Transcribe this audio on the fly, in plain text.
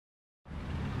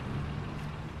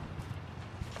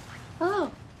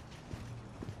Oh.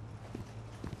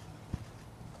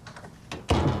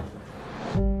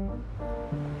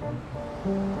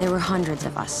 There were hundreds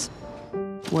of us,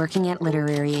 working at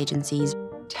literary agencies.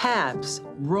 Tabs,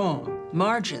 wrong.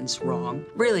 Margins, wrong.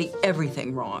 Really,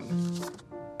 everything wrong.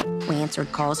 We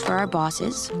answered calls for our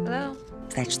bosses. Hello.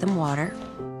 Fetched them water,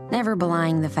 never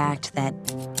belying the fact that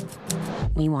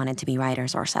we wanted to be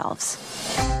writers ourselves.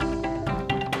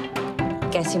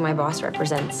 Guess who my boss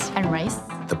represents? And Rice?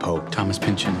 The Pope, Thomas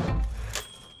Pynchon.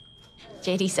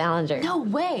 J.D. Salinger. No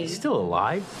way. He's still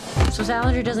alive? So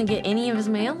Salinger doesn't get any of his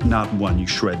mail? Not one, you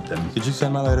shred them. Did you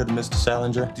send my letter to Mr.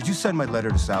 Salinger? Did you send my letter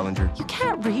to Salinger? You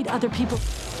can't read other people.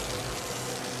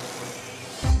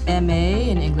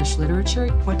 MA in English literature.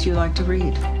 What do you like to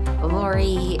read?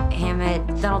 Laurie, Hammett,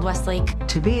 Donald Westlake.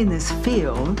 To be in this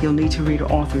field, you'll need to read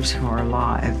authors who are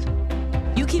alive.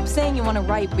 You keep saying you want to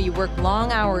write, but you work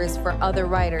long hours for other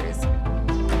writers.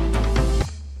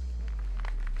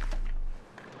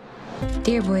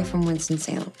 Dear boy from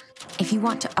Winston-Salem, if you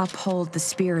want to uphold the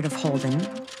spirit of Holden,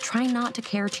 try not to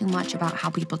care too much about how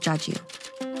people judge you.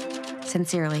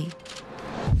 Sincerely,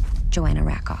 Joanna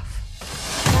Rakoff.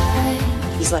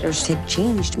 These letters had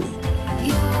changed me.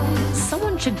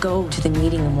 Someone should go to the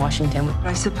meeting in Washington.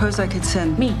 I suppose I could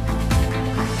send Me.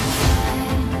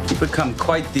 You've become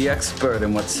quite the expert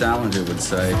in what Salinger would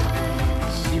say.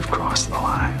 You've crossed the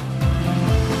line.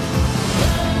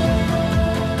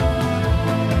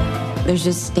 There's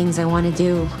just things I want to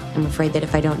do. I'm afraid that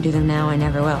if I don't do them now, I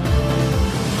never will.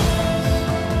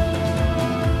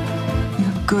 You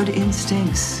have good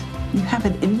instincts. You have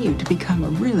it in you to become a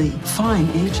really fine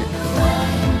agent.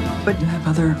 But you have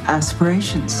other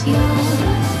aspirations.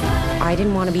 I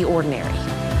didn't want to be ordinary.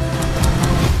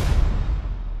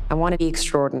 I want to be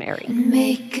extraordinary.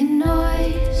 Make a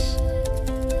noise.